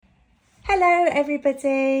Hello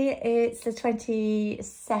everybody, it's the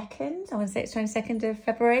 22nd, I want to say it's 22nd of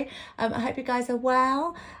February. I hope you guys are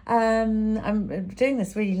well. I'm doing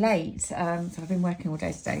this really late, so I've been working all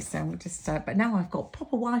day today, so I'm just, but now I've got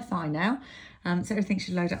proper Wi-Fi now, so everything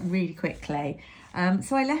should load up really quickly.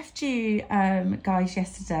 So I left you guys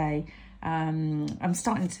yesterday. I'm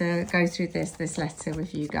starting to go through this letter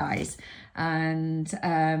with you guys, and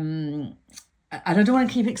I don't want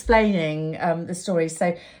to keep explaining the story.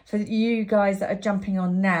 So for you guys that are jumping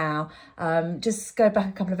on now, just go back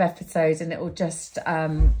a couple of episodes and it will just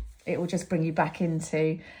bring you back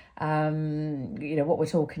into what we're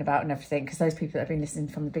talking about and everything, because those people that have been listening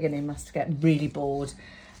from the beginning must get really bored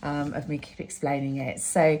of me keep explaining it.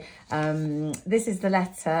 So this is the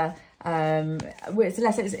letter.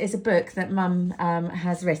 It's a book that Mum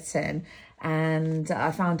has written, and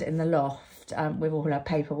I found it in the loft with all her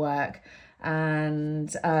paperwork. And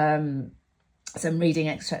so I'm reading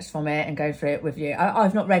extracts from it and going through it with you.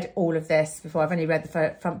 I've not read all of this before. I've only read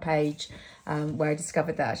the front page where I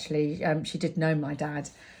discovered that actually she did know my dad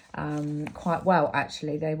quite well.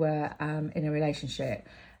 Actually, they were in a relationship,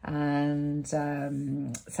 and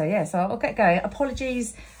so I'll get going.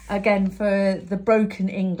 Apologies again for the broken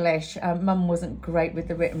English. Mum wasn't great with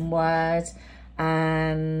the written word,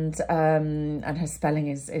 and her spelling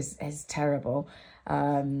is terrible.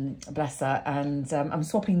 Bless her. And I'm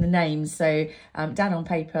swapping the names, so dad on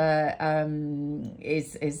paper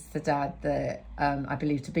is the dad that I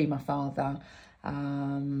believe to be my father,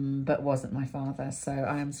 but wasn't my father, so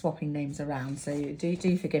I am swapping names around, so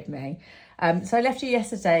do forgive me. So I left you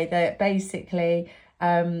yesterday that basically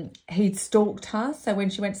he'd stalked her. So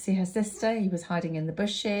when she went to see her sister, he was hiding in the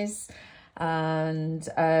bushes, and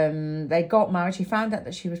they got married. She found out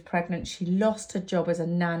that she was pregnant. She lost her job as a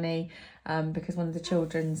nanny because one of the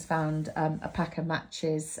children's found a pack of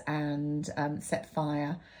matches and set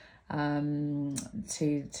fire to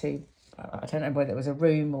I don't know whether it was a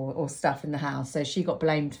room or stuff in the house. So she got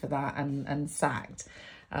blamed for that and sacked.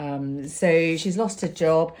 So she's lost her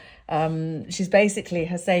job. She's basically,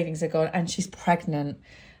 her savings are gone, and she's pregnant.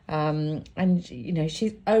 And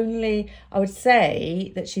she's only, I would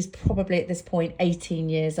say that she's probably at this point 18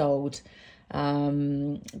 years old,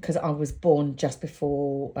 because I was born just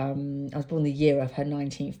before, I was born the year of her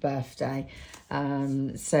 19th birthday.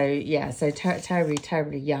 So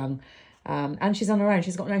terribly young. And she's on her own.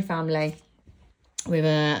 She's got no family with her,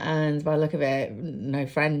 and by the look of it, no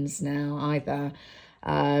friends now either.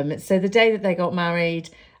 So the day that they got married,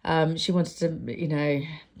 she wanted to,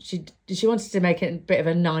 she wanted to make it a bit of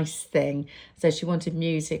a nice thing. So she wanted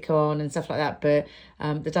music on and stuff like that. But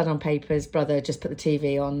the dad on paper's brother just put the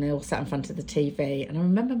TV on. They all sat in front of the TV. And I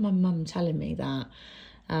remember my mum telling me that.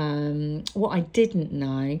 What I didn't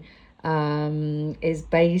know is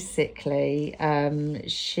basically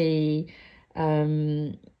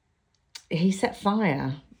he set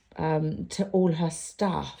fire to all her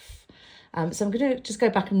stuff. So I'm going to just go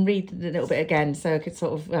back and read a little bit again so I could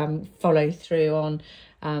sort of follow through on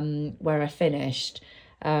where I finished.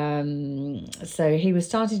 So he was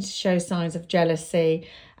starting to show signs of jealousy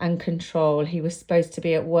and control. He was supposed to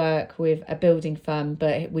be at work with a building firm,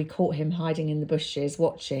 but we caught him hiding in the bushes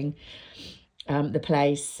watching the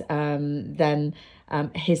place. Then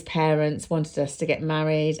his parents wanted us to get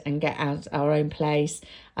married and get out our own place.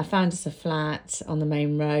 I found us a flat on the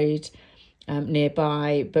main road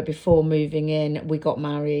nearby, but before moving in, we got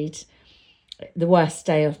married. The worst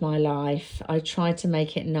day of my life. I tried to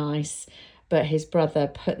make it nice, but his brother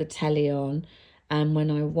put the telly on, and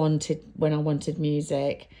when I wanted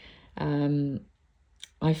music,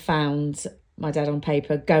 I found my dad on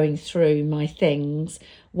paper going through my things,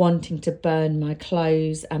 wanting to burn my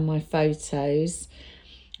clothes and my photos.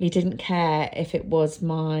 He didn't care if it was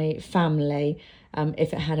my family,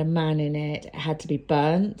 if it had a man in it, it had to be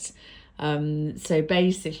burnt. So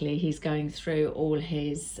basically he's going through all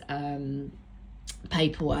his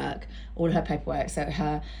paperwork, all her paperwork, so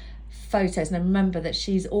her photos. And remember that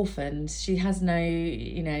she's orphaned. She has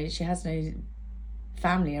no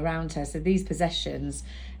family around her. So these possessions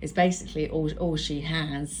is basically all she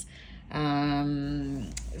has.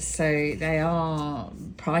 So they are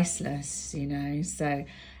priceless, So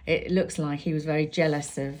it looks like he was very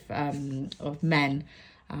jealous of men.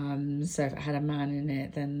 So if it had a man in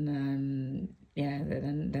it, then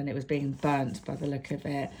then it was being burnt by the look of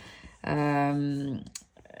it.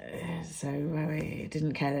 So he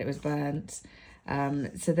didn't care that it was burnt.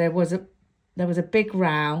 So there was a big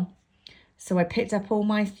row. So I picked up all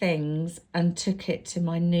my things and took it to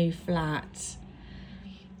my new flat.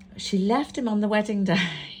 She left him on the wedding day.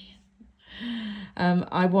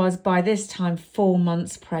 I was by this time 4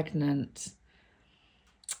 months pregnant.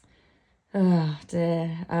 Oh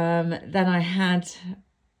dear. Then I had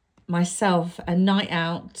myself a night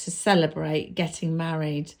out to celebrate getting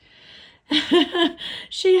married.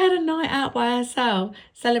 She had a night out by herself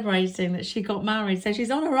celebrating that she got married. So she's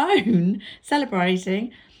on her own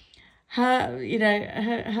celebrating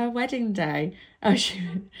her wedding day. Oh, so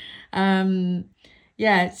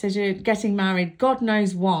she getting married. God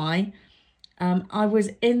knows why. I was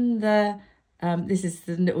in this is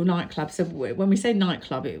the little nightclub. So when we say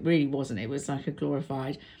nightclub, it really wasn't. It was like a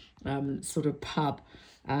glorified sort of pub.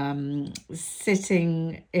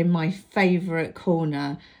 Sitting in my favourite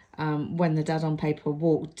corner when the dad on paper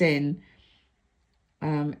walked in.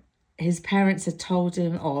 His parents had told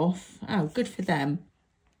him off. Oh, good for them.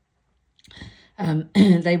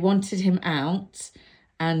 They wanted him out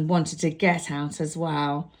and wanted to get out as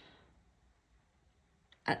well.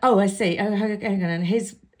 Oh, I see. Oh, hang on. And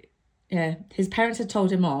his parents had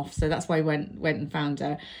told him off, so that's why he went and found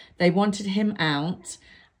her. They wanted him out.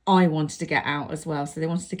 I wanted to get out as well, so they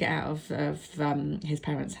wanted to get out of his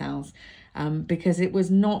parents' house because it was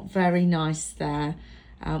not very nice there.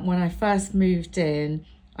 When I first moved in,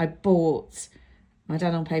 I bought my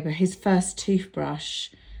dad on paper his first toothbrush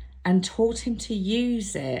and taught him to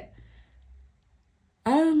use it.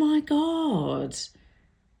 Oh my God,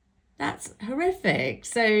 that's horrific.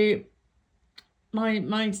 So my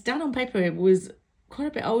dad on paper was quite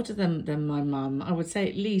a bit older than my mum. I would say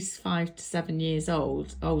at least 5 to 7 years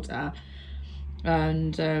older.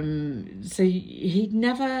 And so he'd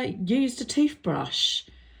never used a toothbrush.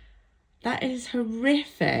 That is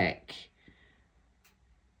horrific.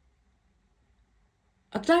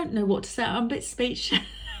 I don't know what to say. I'm a bit speechless.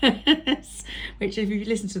 Which, if you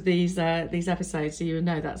listen to these episodes, you will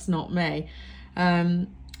know that's not me.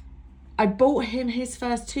 I bought him his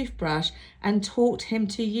first toothbrush and taught him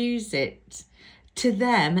to use it. To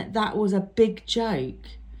them, that was a big joke.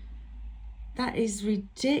 That is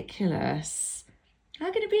ridiculous.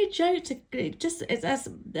 How can it be a joke?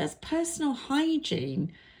 That's personal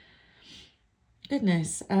hygiene.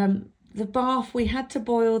 Goodness. The bath, we had to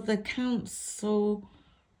boil the council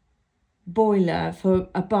boiler for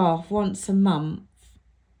a bath once a month.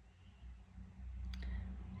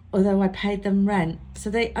 Although I paid them rent. So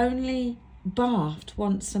they only bathed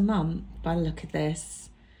once a month by the look of this.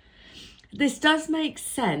 This does make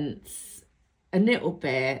sense a little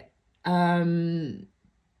bit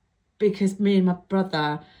because me and my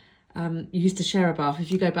brother used to share a bath. If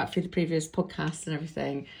you go back through the previous podcast and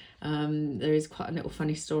everything, there is quite a little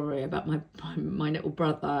funny story about my little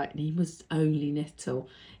brother, and he was only little.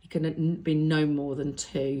 He couldn't be no more than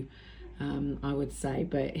 2. I would say,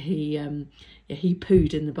 but he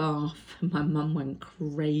pooed in the bath. My mum went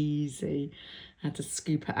crazy, had to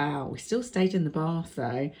scoop it out. We still stayed in the bath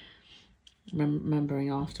though, remembering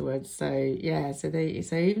afterwards. So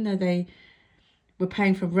even though they were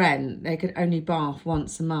paying for rent, they could only bath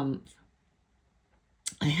once a month.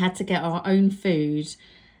 I had to get our own food,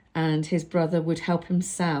 and his brother would help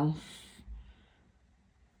himself.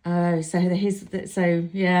 Oh, so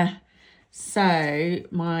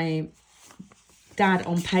my dad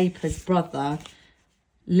on paper's brother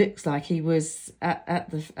looks like he was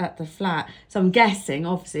at the flat. So I'm guessing,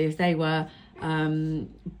 obviously, if they were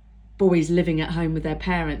boys living at home with their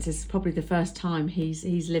parents, this is probably the first time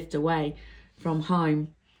he's lived away from home.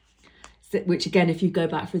 Which again, if you go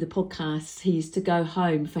back through the podcast, he used to go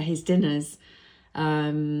home for his dinners.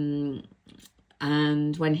 And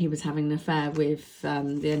when he was having an affair with the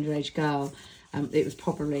underage girl, it was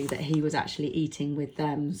probably that he was actually eating with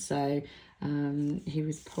them. So he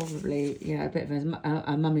was probably, a bit of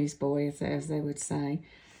a mummy's boy, as they would say.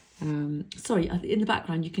 Sorry, in the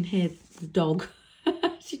background you can hear the dog.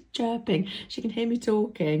 She's chirping. She can hear me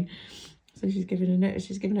talking. So she's giving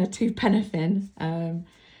her 2 pennifin.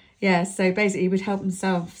 So basically he would help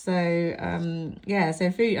himself. So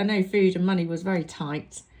so food. I know food and money was very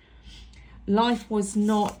tight. Life was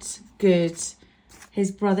not good.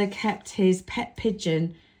 His brother kept his pet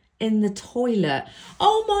pigeon in the toilet.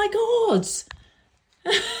 Oh my God!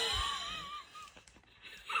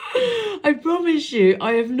 I promise you,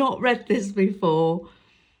 I have not read this before.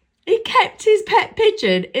 He kept his pet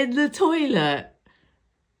pigeon in the toilet.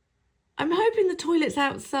 I'm hoping the toilet's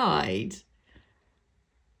outside,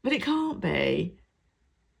 but it can't be.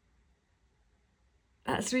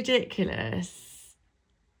 That's ridiculous.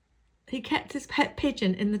 He kept his pet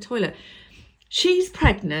pigeon in the toilet. She's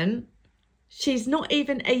pregnant. She's not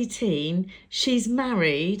even 18. She's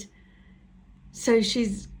married. So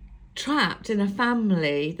she's trapped in a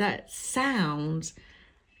family that sounds,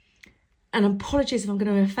 and apologies if I'm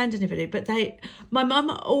going to offend anybody, but my mum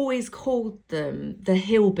always called them the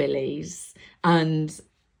hillbillies. And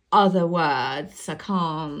other words. I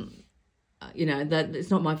can't, that it's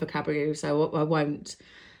not my vocabulary, so I won't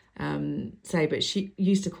say, but she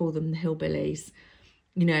used to call them the hillbillies,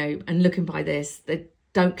 and looking by this, they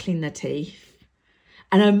don't clean their teeth.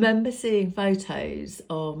 And I remember seeing photos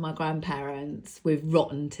of my grandparents with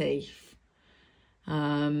rotten teeth.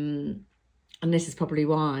 And this is probably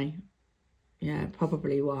why. Yeah,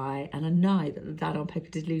 probably why. And I know that the dad on paper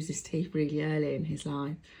did lose his teeth really early in his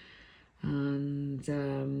life. And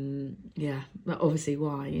but obviously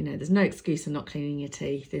why. There's no excuse for not cleaning your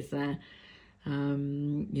teeth, is there?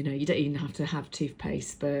 You don't even have to have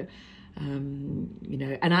toothpaste, but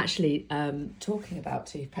and actually talking about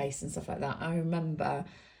toothpaste and stuff like that, I remember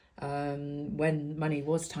when money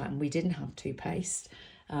was tight and we didn't have toothpaste,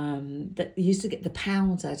 that you used to get the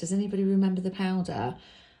powder. Does anybody remember the powder?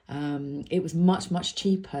 It was much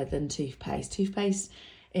cheaper than toothpaste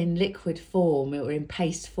in liquid form or in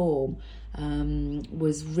paste form.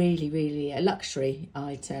 Was really a luxury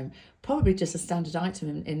item, probably just a standard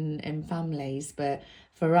item in families, but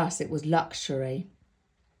for us it was luxury.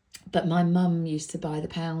 But my mum used to buy the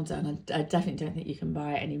powder, and I definitely don't think you can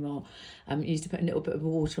buy it anymore. You used to put a little bit of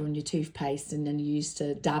water on your toothpaste, and then you used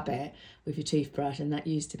to dab it with your toothbrush, and that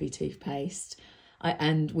used to be toothpaste.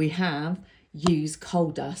 And we have used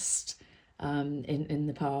coal dust in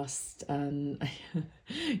the past.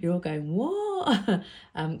 You're all going, what?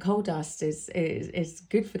 Coal dust is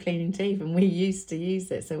good for cleaning teeth, and we used to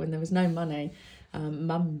use it. So when there was no money,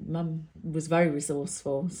 mum was very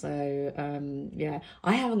resourceful. So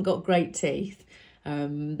I haven't got great teeth.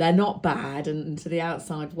 They're not bad, and to the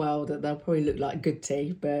outside world they'll probably look like good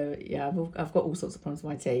teeth, but yeah, I've got all sorts of problems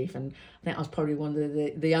with my teeth, and I think I was probably one of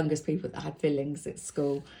the youngest people that had fillings at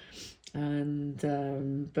school. And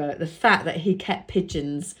but the fact that he kept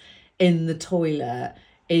pigeons in the toilet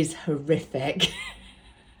is horrific.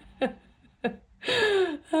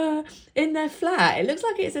 In their flat, it looks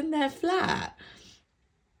like it's in their flat.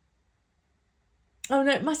 Oh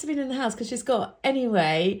no, it must have been in the house, because she's got,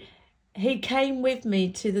 anyway, he came with me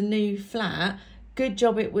to the new flat. Good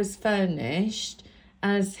job it was furnished,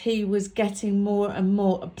 as he was getting more and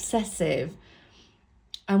more obsessive,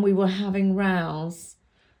 and we were having rows,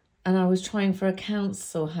 and I was trying for a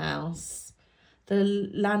council house. The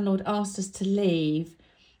landlord asked us to leave.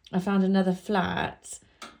 I found another flat.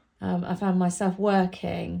 I found myself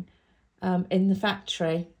working in the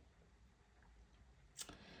factory.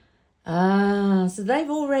 So they've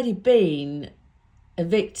already been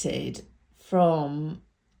evicted from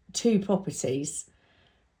 2 properties,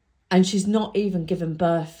 and she's not even given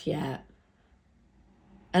birth yet.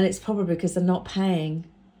 And it's probably because they're not paying.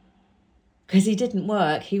 Because he didn't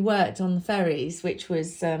work. He worked on the ferries, which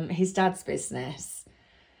was his dad's business.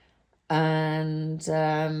 And so,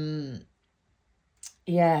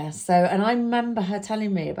 and I remember her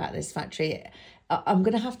telling me about this factory. I'm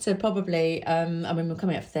going to have to probably, we're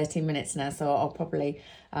coming up for 13 minutes now, so I'll probably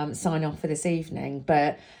sign off for this evening.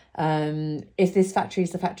 But if this factory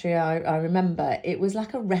is the factory I remember, it was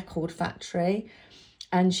like a record factory.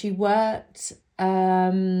 And she worked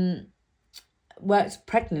heavily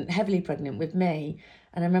pregnant with me.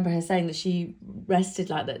 And I remember her saying that she rested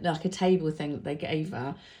like a table thing that they gave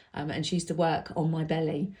her. And she used to work on my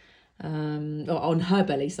belly. Or on her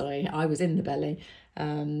belly, sorry. I was in the belly.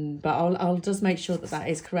 But I'll just make sure that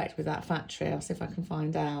is correct with that factory. I'll see if I can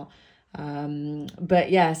find out.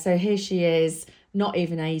 But yeah, so here she is, not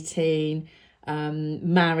even 18,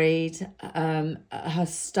 married, her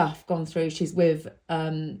stuff gone through. She's with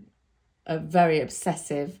a very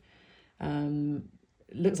obsessive,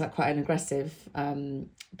 looks like quite an aggressive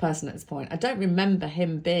person at this point. I don't remember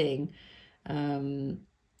him being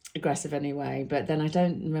aggressive anyway, but then I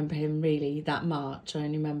don't remember him really that much. I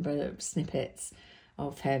only remember snippets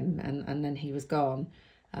of him, and then he was gone.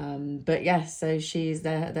 But yes, so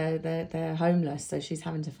they're homeless, so she's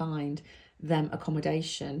having to find them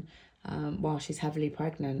accommodation while she's heavily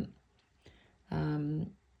pregnant.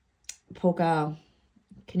 Poor girl.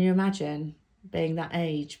 Can you imagine being that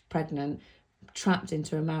age, pregnant, trapped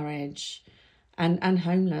into a marriage, and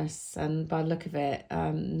homeless, and by the look of it,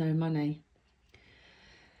 no money.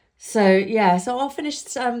 So yeah, so I'll finish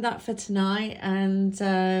that for tonight, and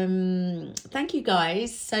thank you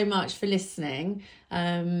guys so much for listening.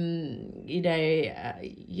 You're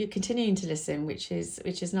continuing to listen, which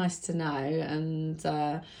is nice to know, and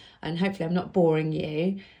hopefully I'm not boring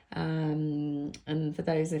you. And for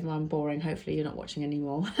those of you I'm boring, hopefully you're not watching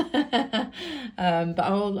anymore. But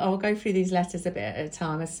I'll go through these letters a bit at a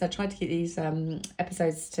time. So I try to keep these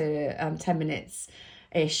episodes to 10 minutes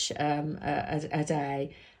ish a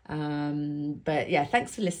day. But yeah,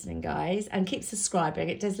 thanks for listening, guys, and keep subscribing.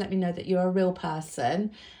 It does let me know that you're a real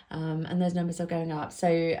person, and those numbers are going up. So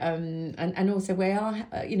and also we are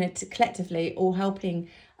collectively all helping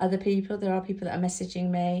other people. There are people that are messaging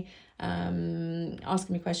me,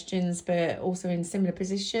 asking me questions, but also in similar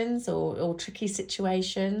positions or tricky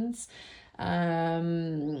situations.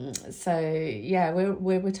 So yeah,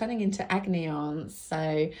 we're turning into agony aunts.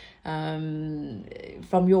 So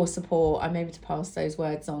from your support, I'm able to pass those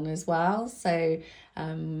words on as well. So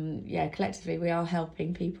yeah, collectively we are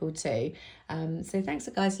helping people too. So thanks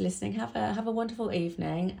guys for listening. Have a wonderful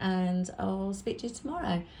evening, and I'll speak to you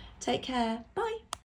tomorrow. Take care. Bye.